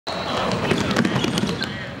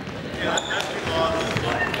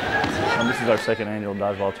This is our second annual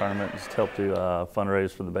dodgeball tournament. It's helped to fundraise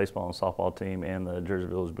for the baseball and softball team and the Jersey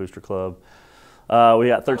Village Booster Club. We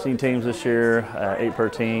got 13 teams this year, 8 per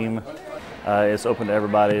team. It's open to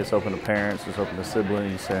everybody. It's open to parents. It's open to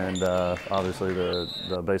siblings, and obviously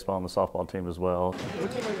the baseball and the softball team as well.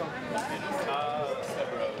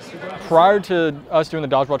 Prior to us doing the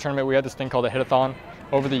dodgeball tournament, we had this thing called a hit-a-thon.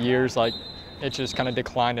 Over the years, it just kind of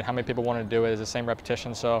declined in how many people wanted to do it. It's the same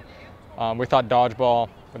repetition. So we thought dodgeball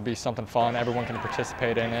would be something fun. Everyone can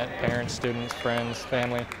participate in it. Parents, students, friends,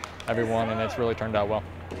 family, everyone, and it's really turned out well.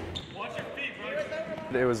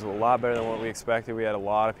 It was a lot better than what we expected. We had a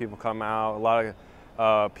lot of people come out, a lot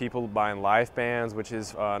of people buying life bands, which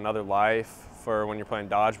is another life for when you're playing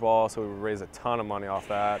dodgeball, so we raised a ton of money off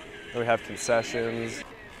that. Then we have concessions.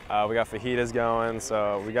 We got fajitas going,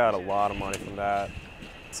 so we got a lot of money from that.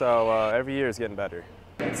 So every year is getting better.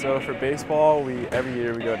 And so for baseball, every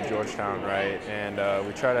year we go to Georgetown, right? And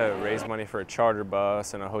we try to raise money for a charter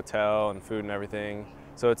bus and a hotel and food and everything.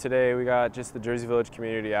 So today we got just the Jersey Village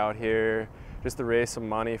community out here just to raise some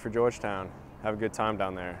money for Georgetown. Have a good time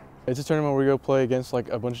down there. It's a tournament where we go play against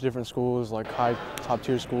a bunch of different schools, high top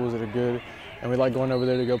tier schools that are good. And we like going over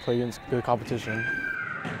there to go play against good competition.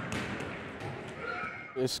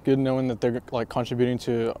 It's good knowing that they're contributing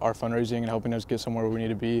to our fundraising and helping us get somewhere where we need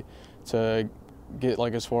to be to get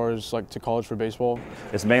as far as to college for baseball.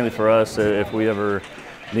 It's mainly for us. If we ever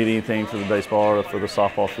need anything for the baseball or for the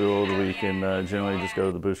softball field, we can generally just go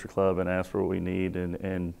to the Booster Club and ask for what we need,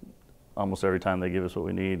 and almost every time they give us what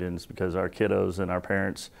we need, and it's because our kiddos and our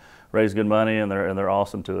parents raise good money, and they're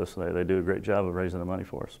awesome to us. They do a great job of raising the money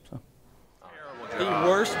for us. So. The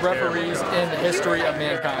worst referees in the history of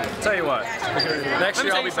mankind. Tell you what, next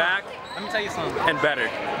year I'll be back. Let me tell you something. And better.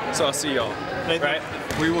 So I'll see y'all. Right?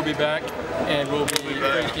 We will be back, and we'll be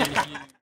freaking